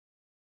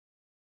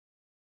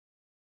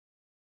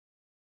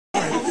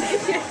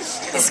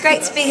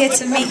great to be here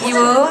to meet you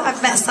all.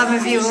 I've met some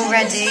of you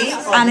already,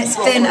 and it's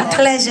been a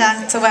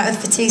pleasure to work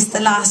with Batista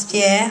last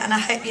year, and I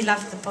hope you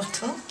love the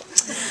bottle.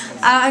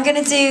 I'm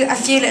going to do a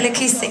few little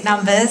acoustic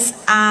numbers,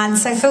 and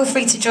so feel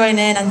free to join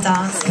in and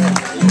dance.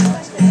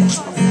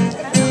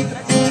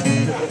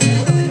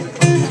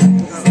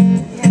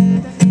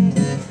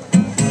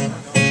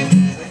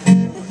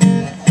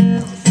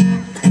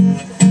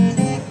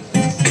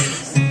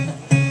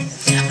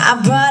 I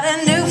bought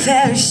a new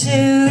pair of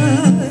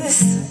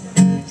shoes,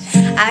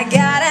 I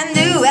got a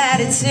new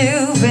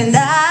attitude, and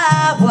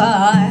I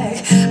walk,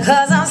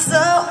 'cause I'm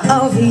so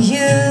over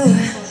you.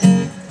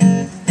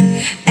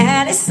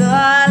 And it's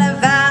all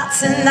about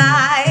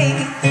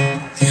tonight.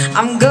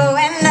 I'm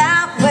going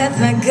out with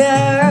my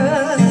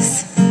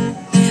girls,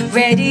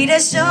 ready to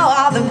show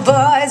all the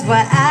boys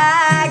what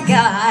I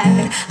got.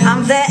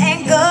 I'm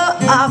letting go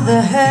of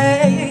the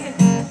hurt,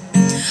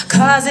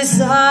 'cause it's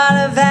all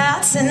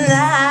about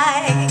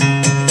tonight.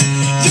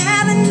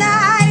 Yeah, the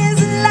night is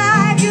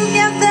alive, you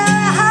can feel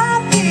a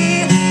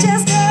heartbeat.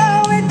 Just go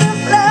with the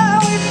flow,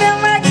 we've been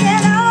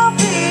working all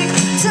week.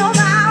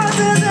 Tomorrow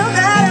doesn't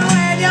matter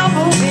when you're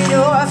moving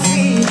your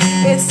feet.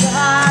 It's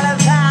all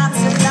about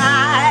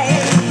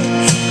tonight.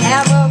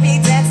 And we'll be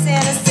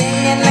dancing and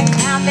singing and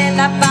counting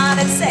up on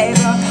the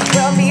table.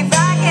 We'll be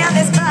rocking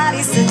this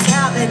body, so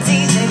tell the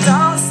DJ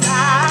don't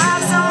stop.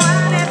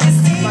 Someone if you're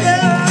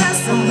single,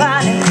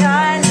 someone if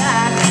you're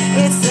not.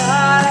 It's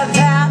all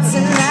about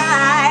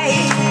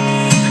tonight.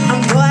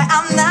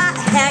 I'm not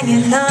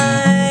hanging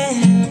on,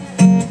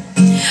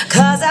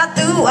 'cause I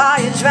threw all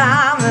your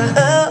drama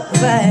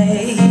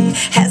away.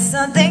 Had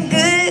something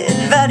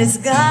good, but it's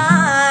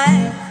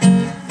gone.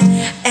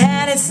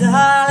 And it's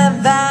all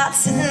about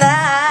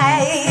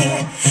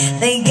tonight.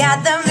 They got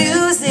the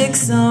music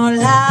so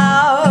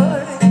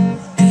loud,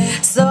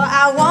 so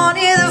I won't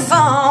hear the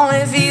phone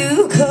if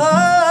you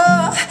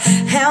call.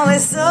 And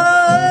it's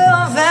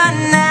over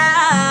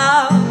now,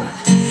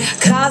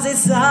 'cause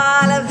it's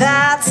all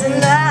about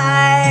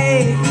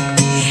tonight.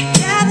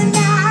 Yeah, the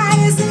night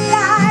is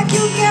alive,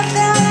 you can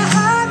feel the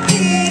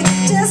heartbeat.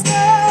 Just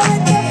go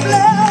with the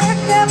flow,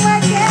 and then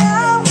work it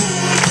out.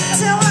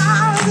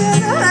 Tomorrow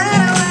doesn't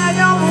matter when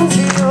you're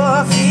moving your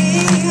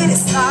feet.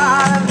 It's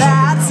all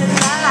about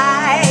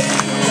tonight.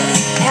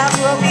 And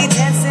we'll be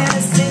dancing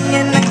and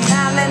singing and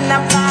climbing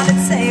up on the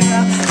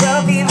table.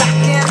 We'll be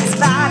rocking this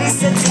body,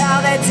 so tell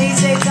that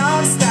DJ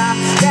don't stop.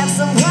 Grab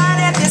someone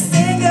if you're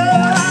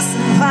single,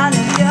 someone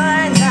if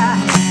you're not.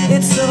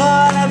 It's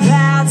all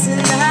about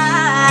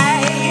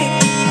tonight.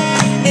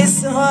 It's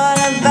all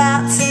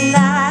about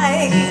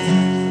tonight.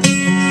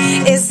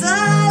 It's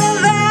all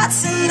about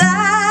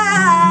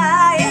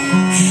tonight.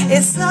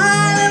 It's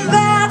all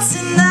about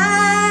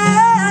tonight.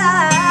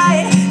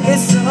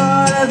 It's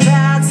all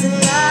about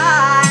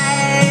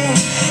tonight.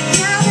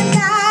 Yeah, the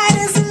night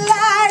is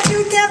alive,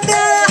 you can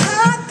feel a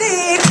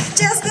heartbeat.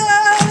 Just go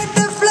with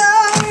the flow,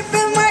 we've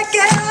been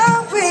working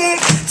all week.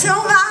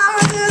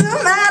 Tomorrow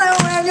doesn't matter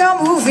when you're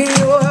moving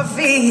your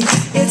feet.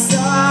 It's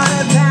all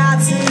about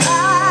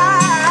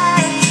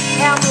tonight.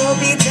 And we'll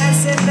be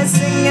dancing and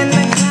singing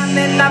and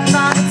climbing up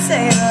on the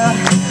table.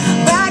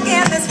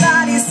 Rocking this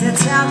body, so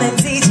tell the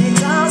DJ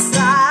don't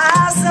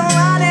stop.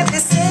 Someone if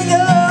you're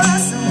single,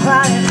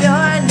 someone if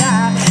you're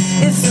not.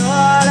 It's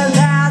all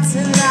about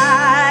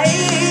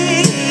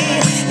tonight.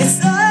 It's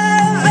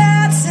all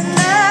about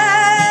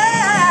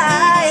tonight.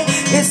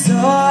 It's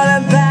all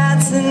about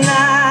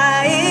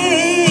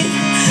tonight.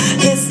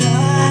 It's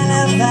all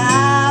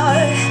about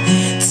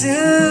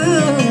tonight.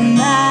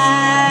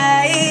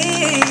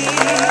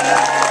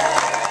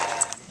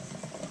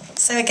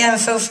 So again,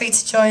 feel free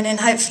to join in.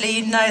 Hopefully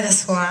you know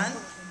this one.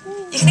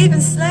 You can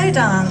even slow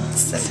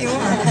dance if you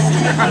want.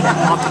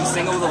 I can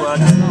sing all the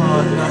words.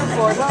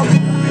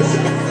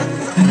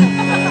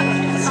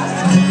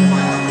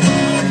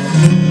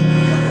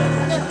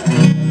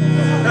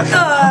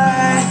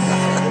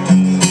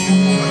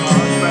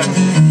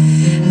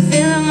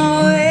 Feeling my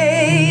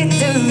way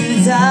through the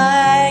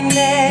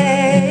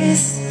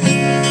darkness,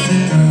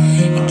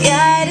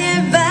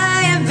 guided by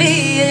a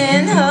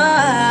beating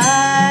heart.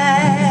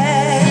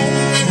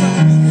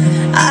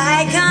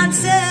 I can't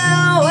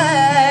tell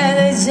where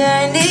the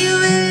journey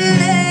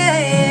will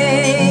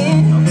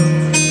end,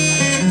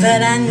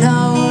 but I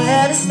know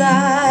where to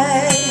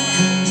start.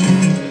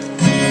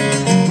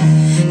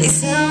 They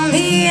tell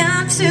me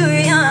I'm too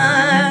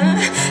young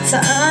to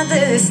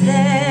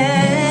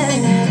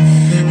understand.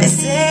 They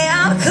say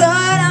I'm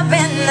caught up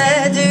in the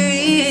dream.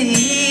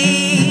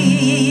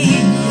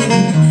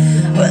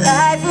 Well,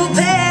 life will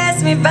pass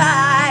me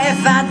by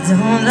if I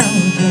don't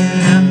open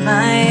up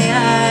my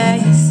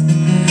eyes.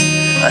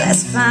 Well,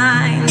 that's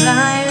fine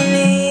by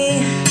me.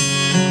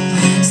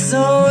 So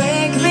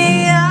wake me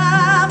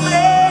up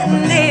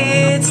when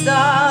it's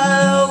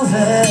all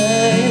over,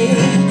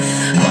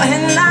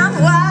 when I'm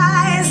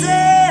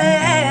wiser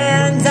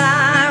and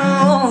I'm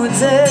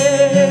older.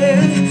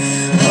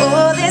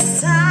 Oh, this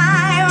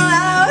time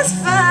I was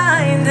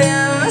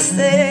finding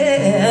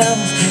myself,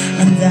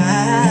 and I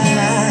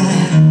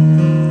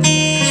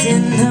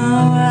didn't know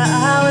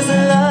I was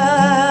alone.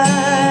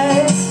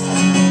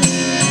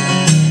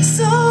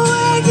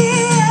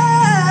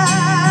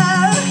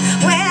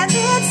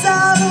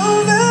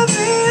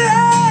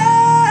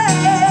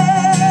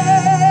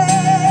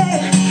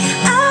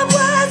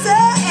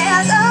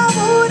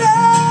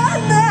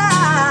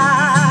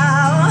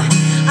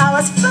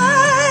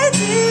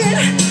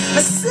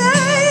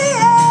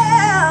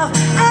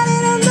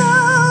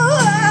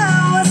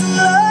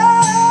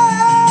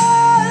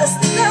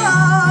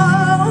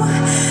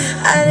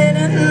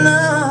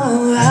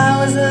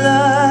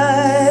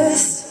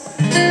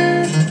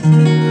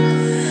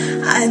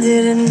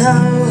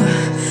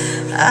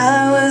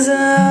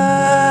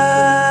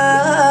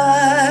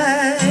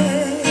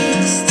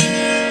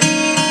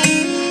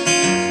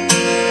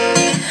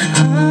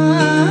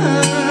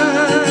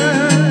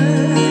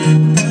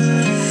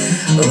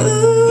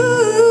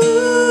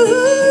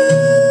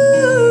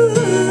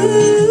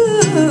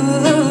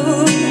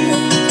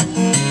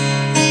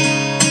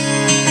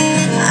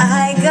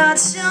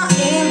 got your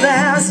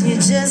emails, you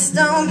just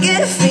don't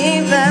get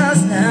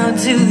females now,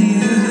 do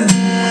you?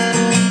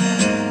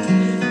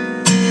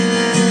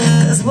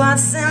 Cause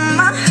what's in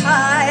my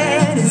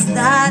heart is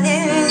not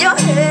in your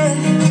head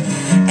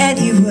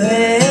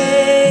anyway.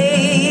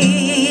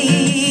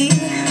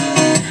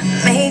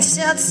 Made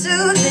sure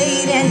too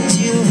late and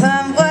you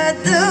weren't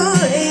worth the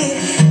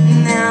wait.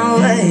 Now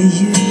are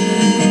you?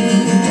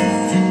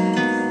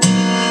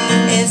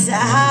 It's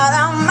out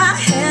of my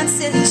hands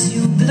since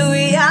you blew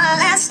your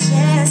last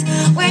chance.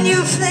 When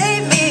you play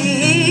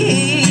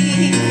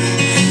me,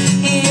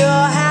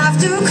 you'll have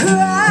to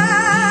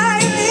cry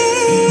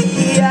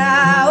me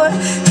out.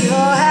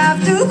 You'll have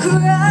to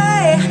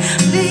cry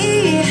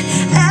me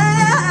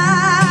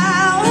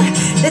out.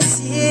 The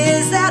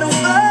tears that'll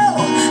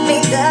flow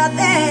mean nothing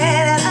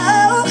at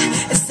all.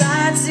 It's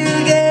time to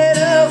get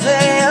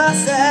over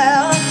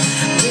yourself,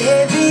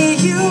 baby.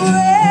 You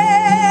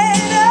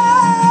ain't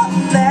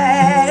over,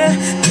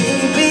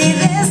 baby.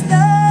 There's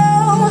no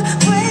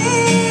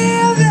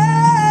way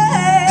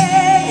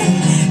back.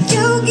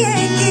 You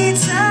can keep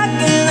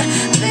talking,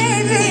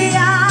 baby.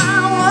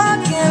 I'm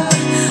walking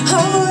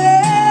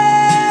away.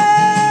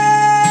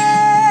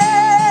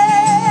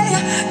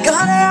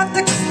 Gonna have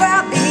to cry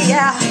me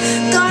out.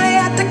 Gonna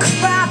have to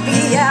cry me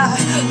out.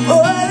 Oh.